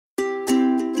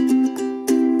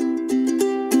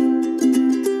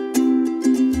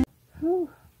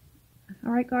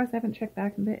Alright guys, I haven't checked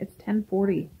back in a bit. It's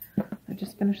 10:40. I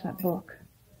just finished that book.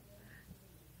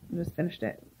 I just finished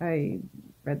it. I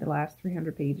read the last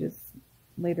 300 pages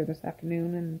later this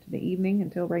afternoon and into the evening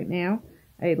until right now.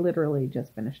 I literally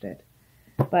just finished it.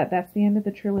 But that's the end of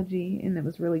the trilogy, and it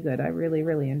was really good. I really,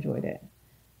 really enjoyed it.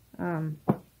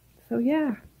 So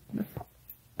yeah.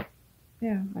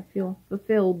 Yeah, I feel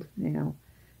fulfilled now.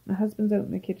 My husband's out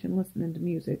in the kitchen listening to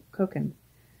music, cooking.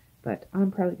 But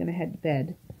I'm probably going to head to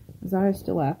bed. Zaya's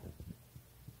still up.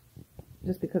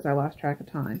 Just because I lost track of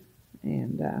time.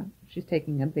 And she's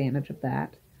taking advantage of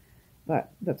that.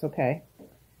 But that's okay.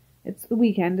 It's the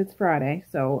weekend. It's Friday.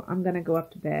 So I'm going to go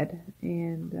up to bed.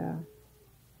 And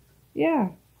yeah,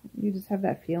 you just have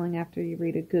that feeling after you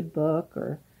read a good book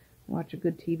or watch a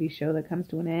good TV show that comes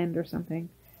to an end or something.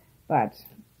 But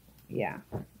yeah,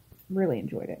 really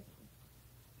enjoyed it.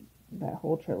 That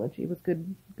whole trilogy was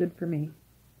good for me.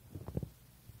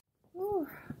 Ooh.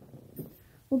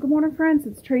 Well, good morning, friends.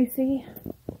 It's Tracy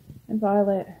and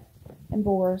Violet and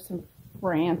Boris and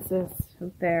Francis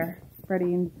out there.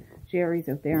 Freddie and Jerry's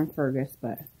out there and Fergus.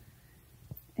 But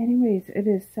anyways, it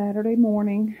is Saturday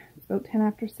morning. It's about 10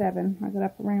 after 7. I got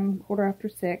up around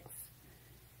 6:15.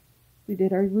 We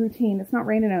did our routine. It's not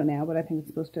raining out now, but I think it's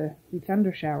supposed to be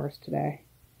thunder showers today.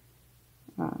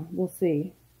 We'll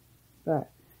see. But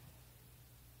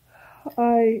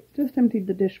I just emptied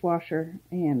the dishwasher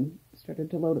and started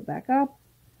to load it back up.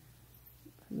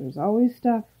 There's always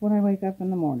stuff when I wake up in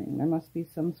the morning. There must be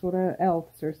some sort of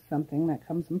elves or something that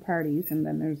comes and parties, and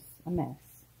then there's a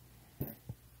mess. I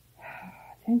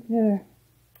think the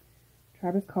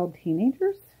tribe is called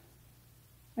teenagers,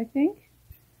 I think.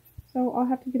 So I'll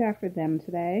have to get after them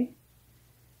today.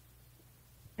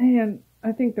 And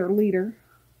I think their leader,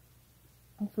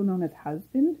 also known as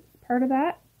husband, is part of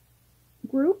that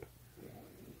group.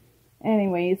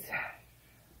 Anyways,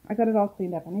 I got it all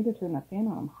cleaned up. I need to turn that fan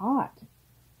on. I'm hot.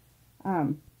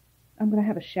 I'm going to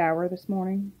have a shower this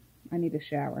morning. I need a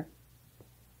shower.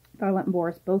 Violet and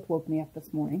Boris both woke me up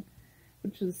this morning,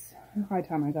 which is a high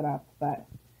time I got up. But,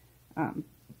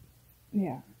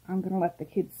 yeah, I'm going to let the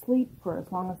kids sleep for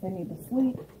as long as they need to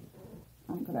sleep.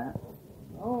 I'm going to,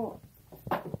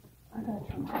 I got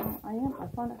to turn it on. I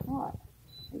find it hot.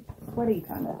 It's sweaty,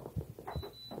 kind of.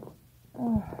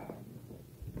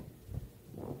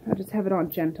 I'll just have it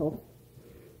on gentle,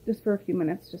 just for a few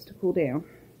minutes, just to cool down.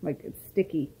 Like it's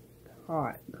sticky,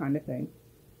 hot kind of thing.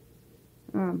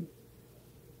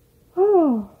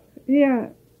 Yeah,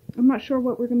 I'm not sure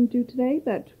what we're going to do today,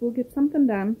 but we'll get something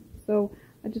done. So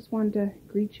I just wanted to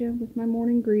greet you with my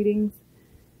morning greetings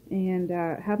and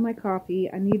have my coffee.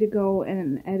 I need to go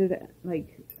and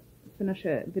finish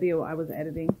a video I was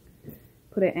editing,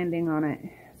 put an ending on it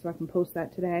so I can post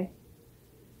that today.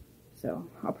 So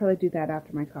I'll probably do that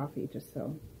after my coffee, just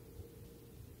so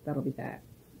that'll be that.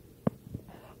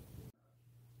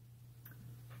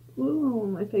 Ooh,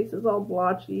 my face is all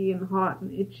blotchy and hot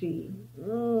and itchy.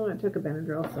 Oh, I took a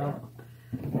Benadryl, so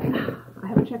I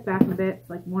haven't checked back in a bit. It's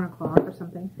like 1 o'clock or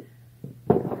something.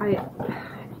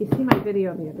 If you see my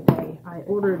video the other day, I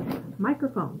ordered a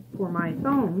microphone for my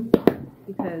phone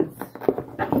because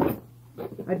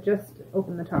I just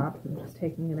opened the top. I'm just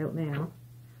taking it out now.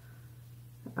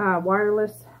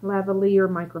 Wireless lavalier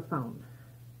microphone.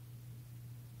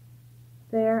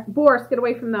 There. Boris, get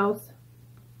away from those.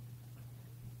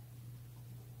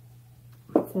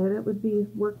 It said it would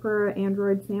work for an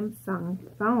Android Samsung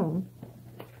phone.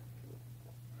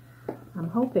 I'm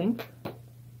hoping.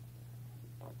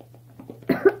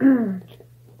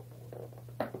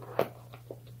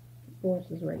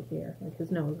 Boris is right here. Like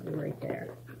his nose is right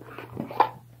there.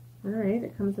 Alright,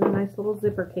 it comes in a nice little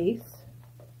zipper case.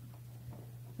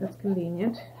 That's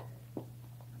convenient. Oh,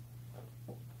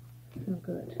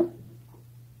 good.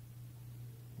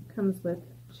 Comes with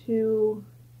 2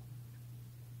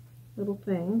 little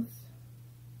things.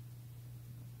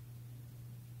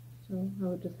 So I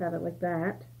would just have it like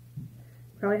that.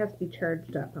 Probably has to be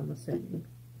charged up, I'm assuming.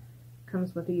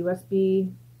 Comes with a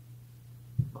USB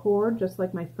cord, just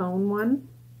like my phone one.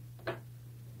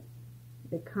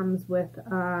 It comes with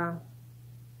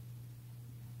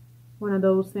one of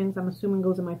those things, I'm assuming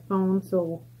goes in my phone,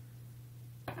 so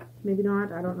maybe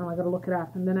not, I don't know, I gotta look it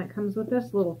up. And then it comes with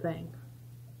this little thing.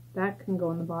 That can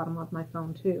go in the bottom of my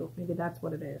phone too. Maybe that's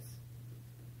what it is.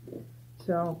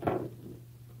 So,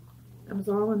 it was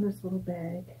all in this little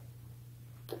bag.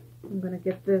 I'm gonna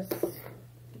get this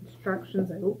instructions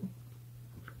out.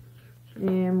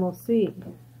 And we'll see.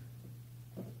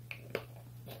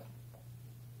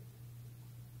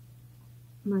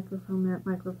 Microphone map,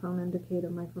 microphone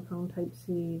indicator, microphone type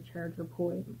C, charger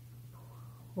port.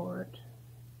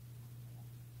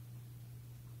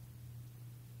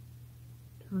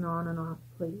 Turn on and off,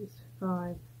 please.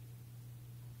 5.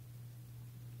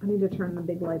 I need to turn the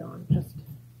big light on, just.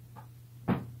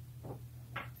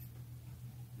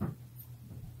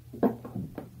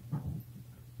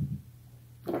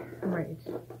 Right.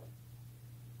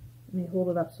 Let me hold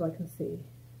it up so I can see.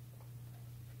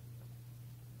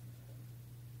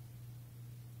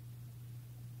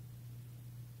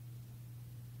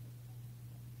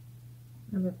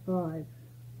 Number 5.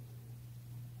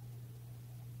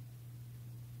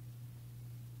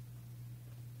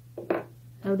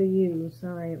 How to use.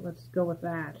 Alright, let's go with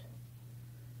that.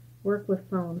 Work with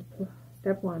phones.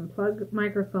 Step 1. Plug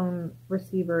microphone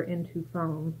receiver into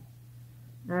phone.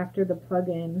 After the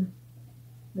plug-in,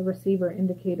 the receiver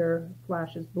indicator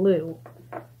flashes blue.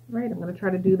 Right, I'm going to try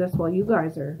to do this while you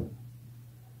guys are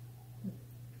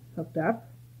hooked up.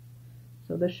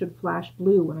 So this should flash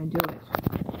blue when I do it.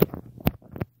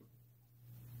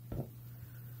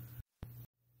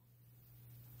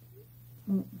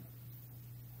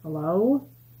 Hello?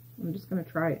 I'm just going to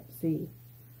try it, see.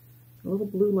 A little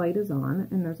blue light is on,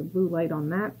 and there's a blue light on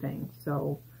that thing,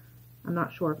 so I'm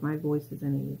not sure if my voice is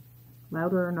any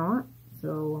louder or not,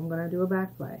 so I'm going to do a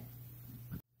back play.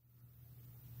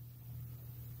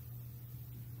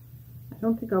 I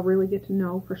don't think I'll really get to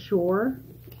know for sure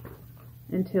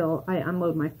until I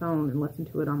unload my phone and listen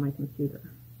to it on my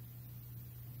computer.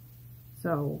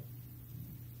 So,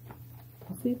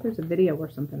 I'll see if there's a video or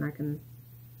something I can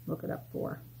look it up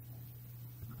for.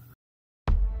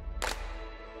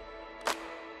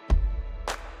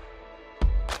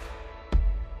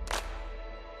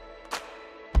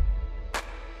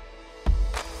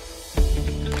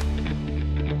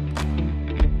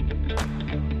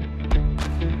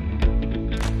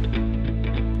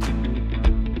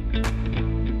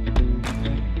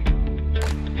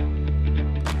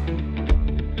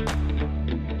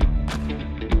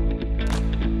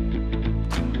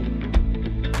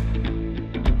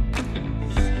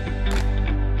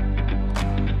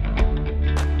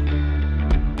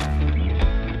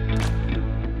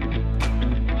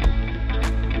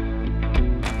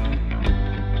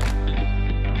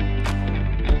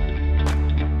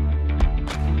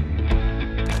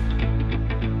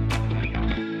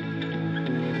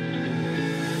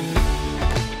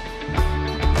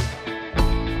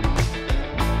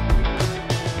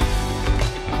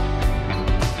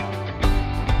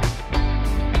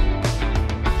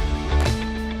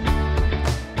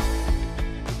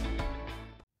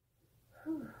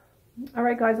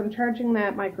 Alright guys, I'm charging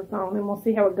that microphone and we'll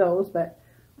see how it goes, but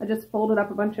I just folded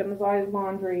up a bunch of Maziah's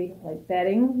laundry, like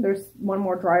bedding. There's one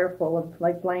more dryer full of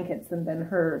like blankets, and then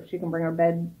she can bring her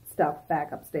bed stuff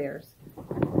back upstairs.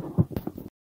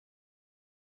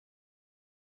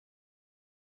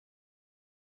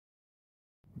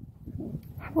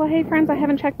 Well, hey friends, I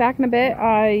haven't checked back in a bit.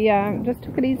 I just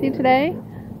took it easy today.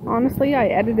 Honestly, I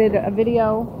edited a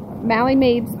video. Mally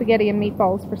made spaghetti and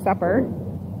meatballs for supper,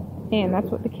 and that's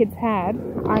what the kids had.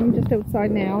 I'm just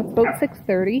outside now. It's about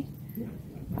 6:30.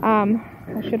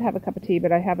 I should have a cup of tea,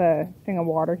 but I have a thing of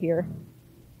water here.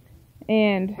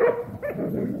 And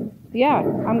yeah,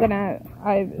 I'm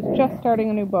just starting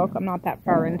a new book. I'm not that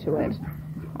far into it.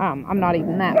 I'm not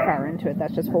even that far into it.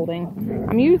 That's just holding.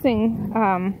 I'm using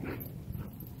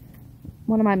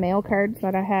one of my mail cards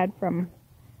that I had from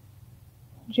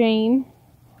Jane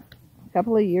a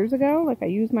couple of years ago. Like, I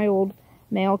used my old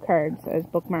mail cards as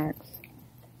bookmarks.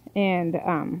 And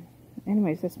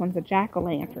anyways, this one's a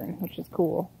jack-o'-lantern, which is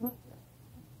cool.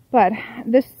 But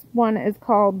this one is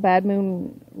called Bad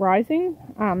Moon Rising.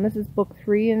 This is book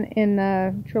 3 in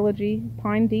the trilogy,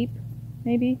 Pine Deep,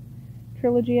 maybe,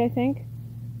 trilogy, I think,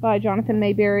 by Jonathan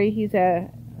Mayberry. He's a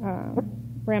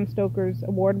Bram Stoker's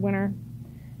award winner,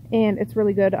 and it's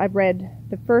really good. I've read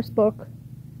the first book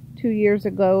 2 years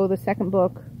ago, the second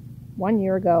book 1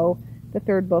 year ago, the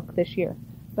third book this year.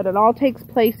 But it all takes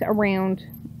place around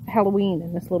Halloween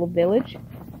in this little village.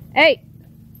 Hey!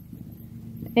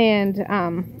 And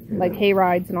like hay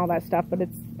rides and all that stuff, but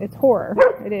it's horror.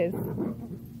 It is.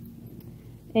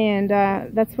 And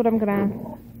that's what I'm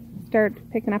gonna start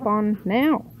picking up on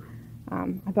now.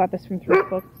 I got this from Thrift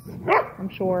Books, I'm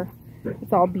sure.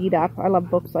 It's all beat up. I love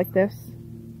books like this.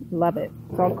 Love it.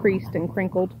 It's all creased and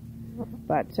crinkled,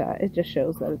 but it just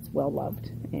shows that it's well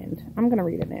loved, and I'm gonna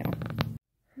read it now.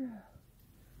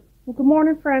 Well, good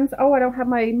morning, friends. Oh, I don't have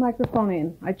my microphone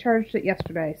in. I charged it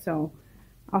yesterday, so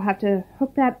I'll have to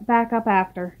hook that back up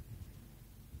after.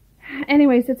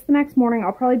 Anyways, it's the next morning.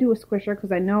 I'll probably do a squisher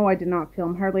because I know I did not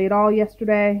film hardly at all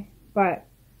yesterday, but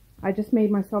I just made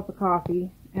myself a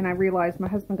coffee, and I realized my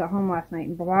husband got home last night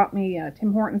and brought me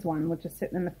Tim Hortons one, which is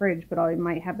sitting in the fridge, but I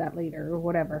might have that later or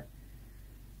whatever.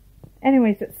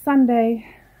 Anyways, it's Sunday.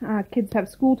 Kids have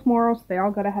school tomorrow, so they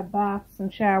all gotta have baths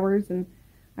and showers, and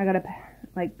I gotta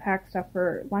like pack stuff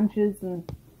for lunches,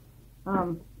 and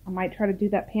I might try to do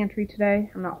that pantry today.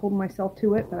 I'm not holding myself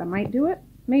to it, but I might do it.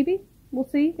 Maybe. We'll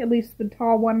see. At least the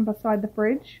tall one beside the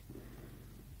fridge.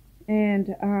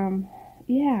 And,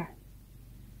 yeah.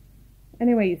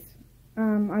 Anyways,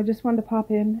 I just wanted to pop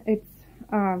in. It's,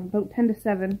 about 10 to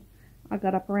 7. I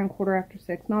got up around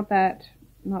 6:15. Not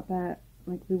that,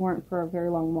 like, we weren't for a very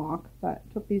long walk, but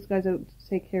took these guys out to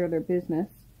take care of their business.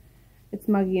 It's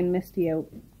muggy and misty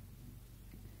out.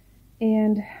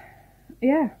 And,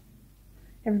 yeah.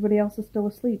 Everybody else is still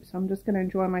asleep, so I'm just going to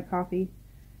enjoy my coffee,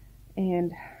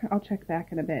 and I'll check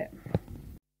back in a bit.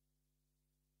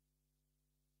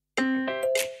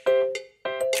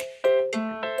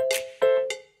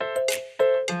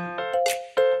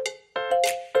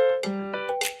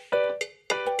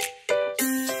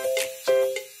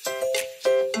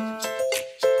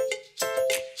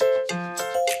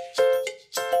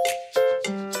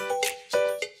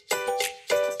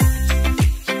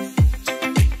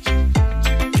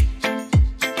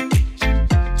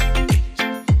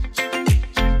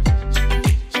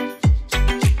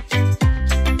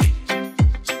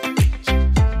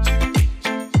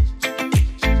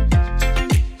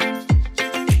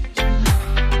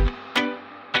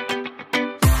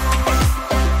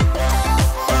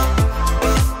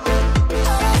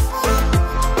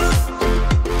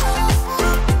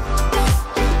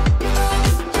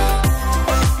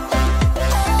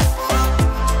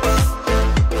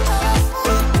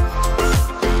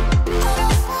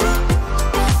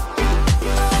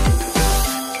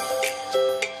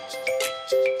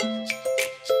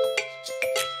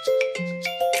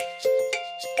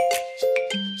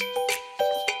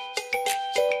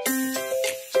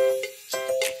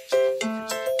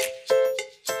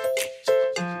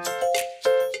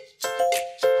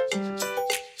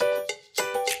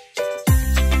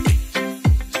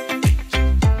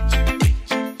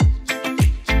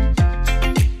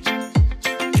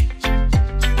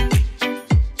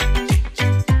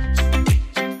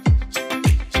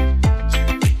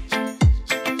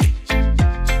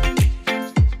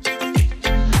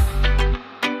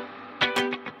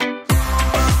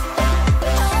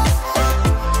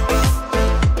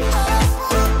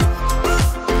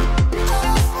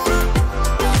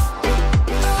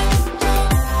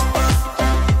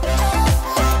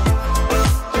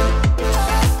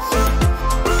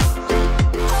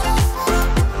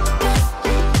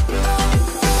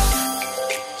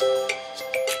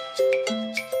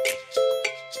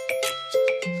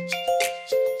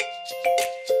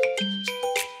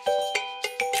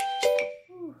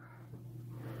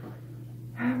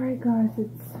 Guys,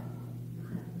 it's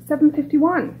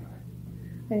 7:51.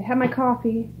 I had my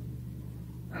coffee.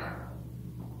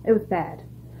 It was bad.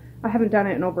 I haven't done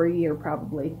it in over a year,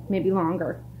 probably, maybe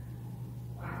longer.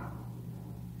 I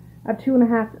have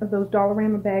 2.5 of those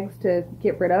Dollarama bags to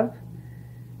get rid of.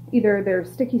 Either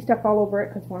there's sticky stuff all over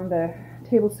it because one of the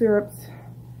table syrups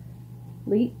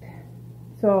leaked,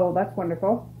 so that's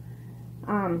wonderful.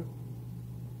 And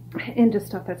just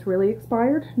stuff that's really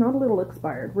expired, not a little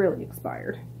expired, really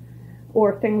expired.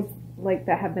 Or things like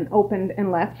that have been opened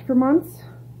and left for months.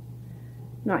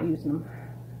 Not using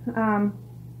them.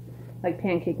 Like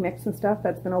pancake mix and stuff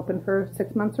that's been open for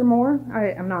 6 months or more.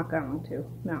 I'm not going to,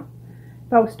 no.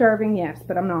 If I was starving, yes,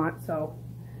 but I'm not, so.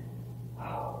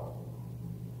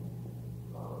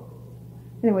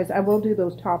 Anyways, I will do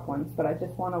those top ones, but I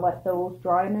just want to let those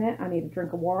dry a minute. I need a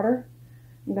drink of water.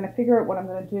 I'm going to figure out what I'm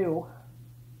going to do.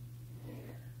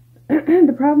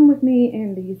 The problem with me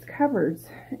in these cupboards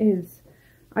is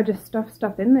I just stuff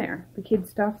stuff in there. The kids'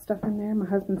 stuff in there. My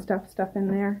husband's stuff in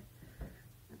there.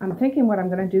 I'm thinking what I'm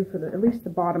going to do for at least the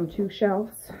bottom 2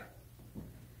 shelves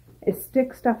is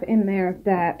stick stuff in there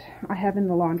that I have in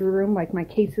the laundry room, like my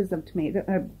cases of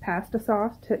pasta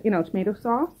sauce, tomato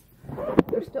sauce.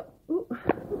 They're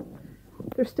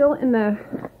still in the,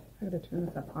 I gotta turn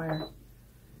this up higher.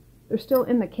 They're still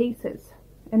in the cases,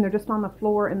 and they're just on the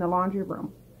floor in the laundry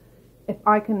room. If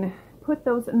I can put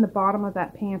those in the bottom of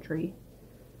that pantry,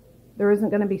 there isn't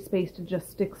going to be space to just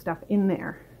stick stuff in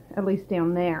there, at least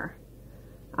down there.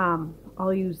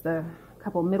 I'll use the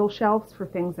couple middle shelves for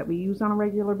things that we use on a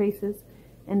regular basis,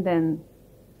 and then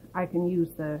I can use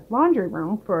the laundry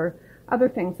room for other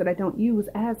things that I don't use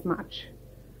as much.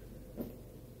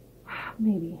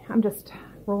 Maybe. I'm just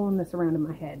rolling this around in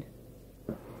my head.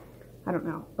 I don't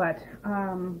know, but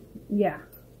yeah.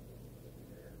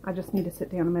 I just need to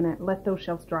sit down a minute, let those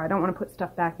shelves dry. I don't want to put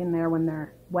stuff back in there when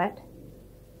they're wet.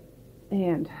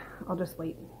 And I'll just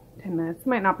wait 10 minutes. It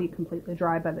might not be completely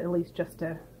dry, but at least just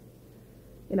to,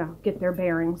 get their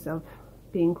bearings of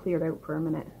being cleared out for a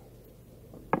minute.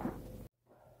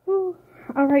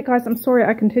 Alright guys, I'm sorry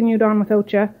I continued on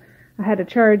without you. I had to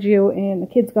charge you and the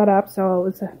kids got up, so it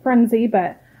was a frenzy,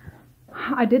 but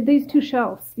I did these 2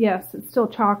 shelves. Yes, it's still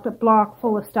chocked, a block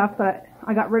full of stuff, but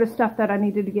I got rid of stuff that I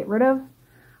needed to get rid of.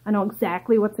 I know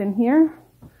exactly what's in here.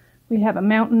 We have a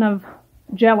mountain of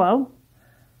Jell-O.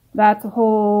 That's a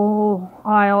whole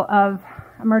aisle of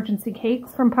emergency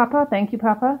cakes from Papa. Thank you,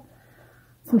 Papa.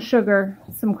 Some sugar,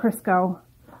 some Crisco,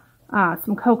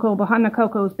 some cocoa. Behind the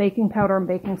cocoa is baking powder and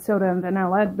baking soda and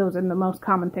vanilla. Those are the most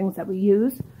common things that we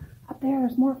use. Up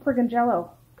there's more friggin'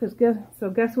 Jell-O.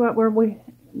 Guess what?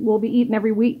 We'll be eating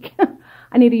every week.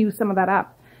 I need to use some of that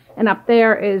up. And up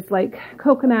there is like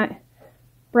coconut,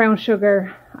 brown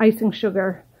sugar, icing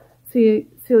sugar,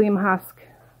 psyllium husk,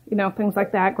 you know, things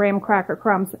like that, graham cracker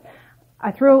crumbs.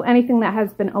 I throw anything that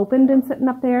has been opened and sitting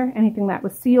up there, anything that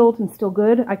was sealed and still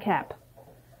good, I kept.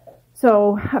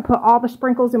 So I put all the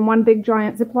sprinkles in one big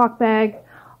giant Ziploc bag,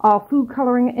 all food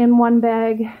coloring in one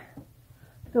bag.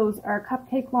 Those are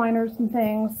cupcake liners and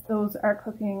things. Those are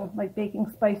cooking, like baking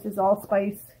spices,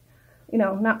 allspice, you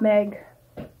know, nutmeg,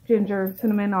 ginger,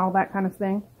 cinnamon, all that kind of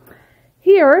thing.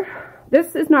 Here,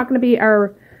 this is not going to be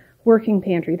our working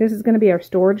pantry. This is going to be our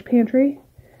storage pantry.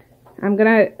 I'm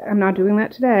not doing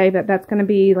that today, but that's going to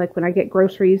be like when I get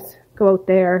groceries, go out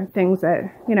there, things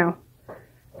that, you know,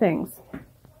 things.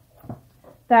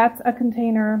 That's a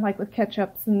container, like with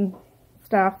ketchups and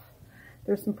stuff.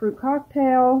 There's some fruit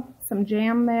cocktail, some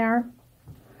jam there.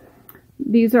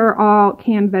 These are all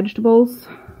canned vegetables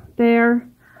there.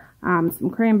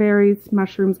 Some cranberries,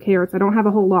 mushrooms, carrots. I don't have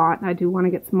a whole lot. I do want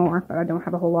to get some more, but I don't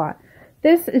have a whole lot.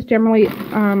 This is generally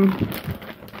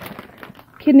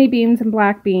kidney beans and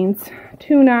black beans,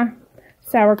 tuna,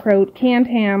 sauerkraut, canned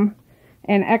ham,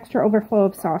 and extra overflow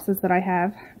of sauces that I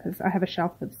have, because I have a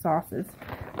shelf of sauces.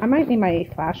 I might need my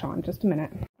flash on just a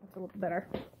minute. That's a little better.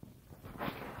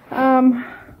 I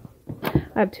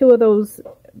have 2 of those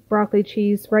broccoli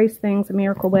cheese rice things, a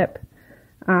Miracle Whip.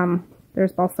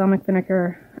 There's balsamic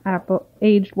vinegar,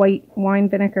 aged white wine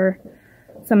vinegar,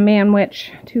 some Manwich,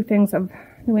 2 things of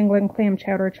New England clam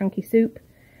chowder chunky soup,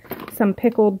 some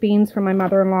pickled beans from my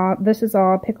mother-in-law. This is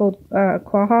all pickled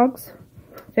quahogs,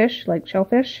 fish, like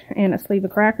shellfish, and a sleeve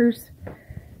of crackers.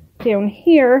 Down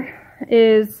here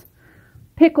is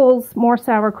pickles, more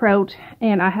sauerkraut,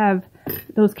 and I have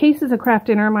those cases of Kraft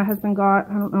Dinner my husband got,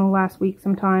 I don't know, last week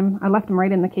sometime. I left them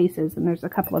right in the cases, and there's a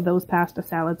couple of those pasta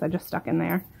salads I just stuck in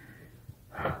there.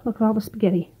 Look at all the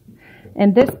spaghetti.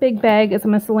 And this big bag is a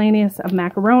miscellaneous of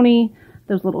macaroni,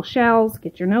 those little shells.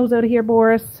 Get your nose out of here,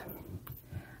 Boris.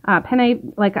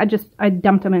 Penne, like I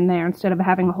dumped them in there instead of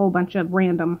having a whole bunch of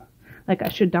random, like I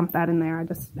should dump that in there. I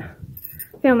just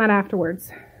found that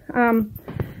afterwards.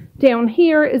 Down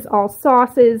here is all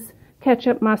sauces,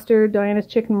 ketchup, mustard, Diana's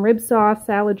chicken rib sauce,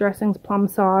 salad dressings, plum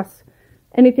sauce,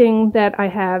 anything that I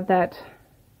have that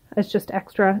is just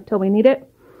extra till we need it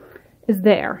is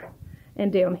there.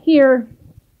 And down here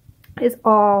is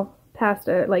all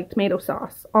pasta, like tomato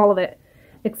sauce, all of it,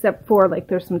 except for like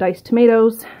there's some diced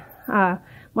tomatoes,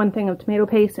 1 thing of tomato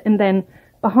paste, and then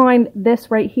behind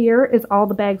this right here is all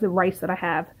the bags of rice that I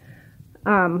have.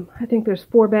 I think there's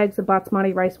 4 bags of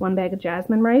basmati rice, 1 bag of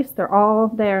jasmine rice. They're all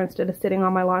there instead of sitting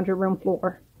on my laundry room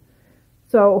floor.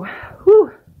 So,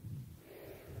 whew.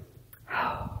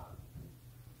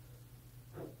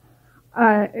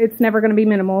 It's never going to be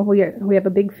minimal. We have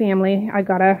a big family. I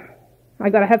gotta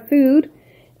have food,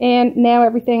 and now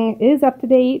everything is up to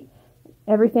date.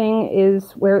 Everything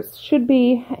is where it should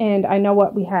be, and I know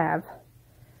what we have.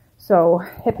 So,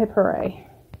 hip hip hooray.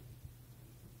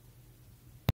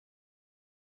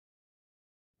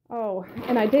 Oh,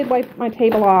 and I did wipe my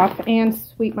table off and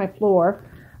sweep my floor.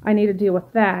 I need to deal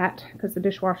with that because the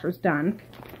dishwasher's done.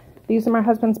 These are my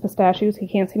husband's pistachios. He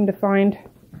can't seem to find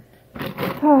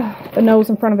the nose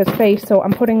in front of his face, so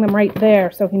I'm putting them right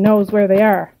there so he knows where they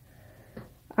are.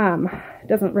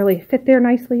 Doesn't really fit there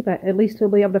nicely, but at least he'll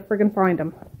be able to friggin' find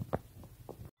them.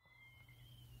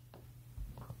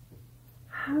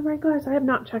 Alright guys, I have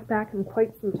not checked back in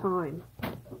quite some time.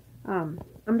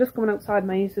 I'm just going outside.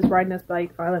 My niece is riding his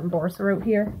bike. Violet and Boris are out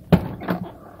here.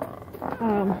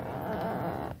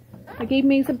 I gave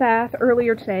Maze a bath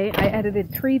earlier today. I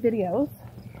edited 3 videos.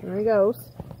 There he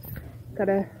goes. Got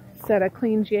a set of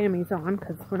clean jammies on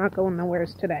because we're not going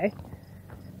nowheres today.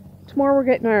 Tomorrow we're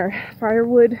getting our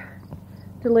firewood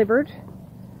delivered.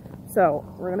 So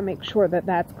we're going to make sure that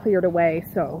that's cleared away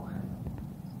so,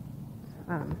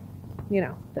 you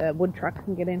know, the wood truck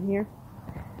can get in here.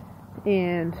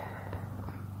 And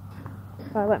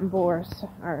Violet and Boris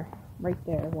are right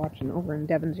there watching over in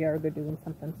Devin's yard. They're doing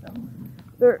something, so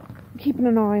they're keeping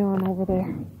an eye on over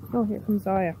there. Oh, here comes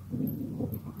Zaya.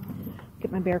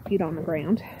 Get my bare feet on the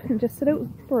ground and just sit out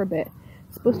for a bit.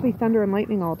 It's supposed to be thunder and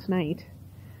lightning all tonight,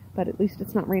 but at least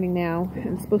it's not raining now.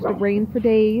 And it's supposed to rain for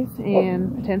days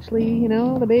and potentially, you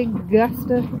know, the big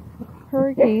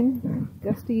hurricane,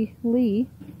 Gusty Lee.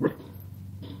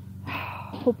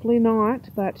 Hopefully not,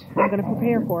 but I'm going to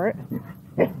prepare for it.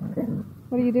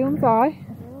 What are you doing, Zai?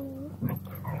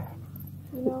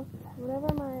 You know, whenever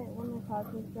one of my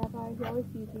classmates drop by, he always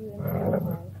sees you and says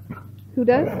hi. Who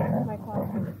does? My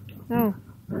classmate. Oh.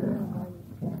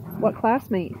 What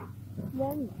classmate?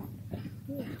 Lemmy.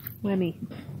 Yeah. Lemmy.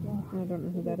 Yeah. I don't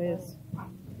know who that is.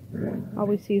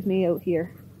 Always sees me out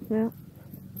here. Well,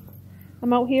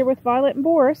 I'm out here with Violet and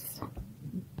Boris.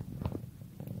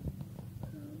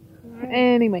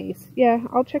 Anyways, yeah,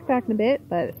 I'll check back in a bit,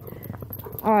 but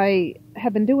I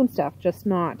have been doing stuff, just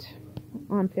not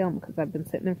on film, because I've been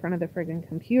sitting in front of the friggin'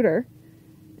 computer,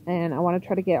 and I want to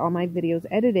try to get all my videos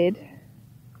edited,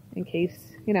 in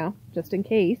case, you know, just in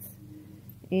case.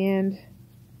 And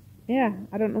yeah,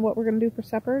 I don't know what we're going to do for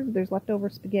supper. There's leftover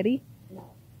spaghetti,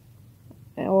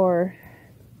 or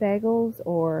bagels,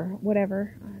 or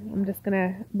whatever. I'm just going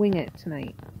to wing it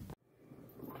tonight.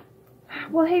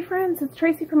 Well, hey friends, it's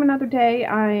Tracy from another day.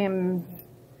 I am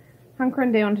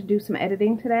hunkering down to do some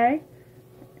editing today,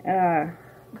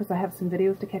 because I have some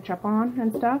videos to catch up on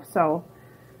and stuff. So,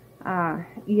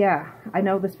 yeah, I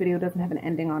know this video doesn't have an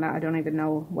ending on it. I don't even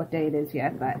know what day it is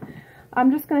yet, but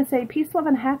I'm just going to say peace, love,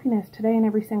 and happiness today and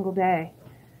every single day.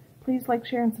 Please like,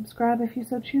 share, and subscribe if you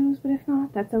so choose, but if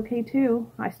not, that's okay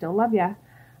too. I still love ya.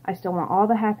 I still want all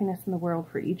the happiness in the world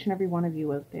for each and every one of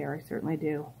you out there. I certainly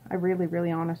do. I really,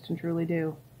 really honest and truly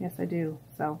do. Yes, I do.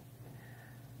 So,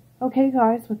 okay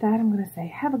guys, with that I'm going to say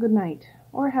have a good night,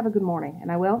 or have a good morning,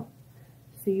 and I will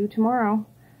see you tomorrow.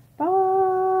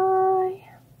 Bye!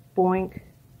 Boink.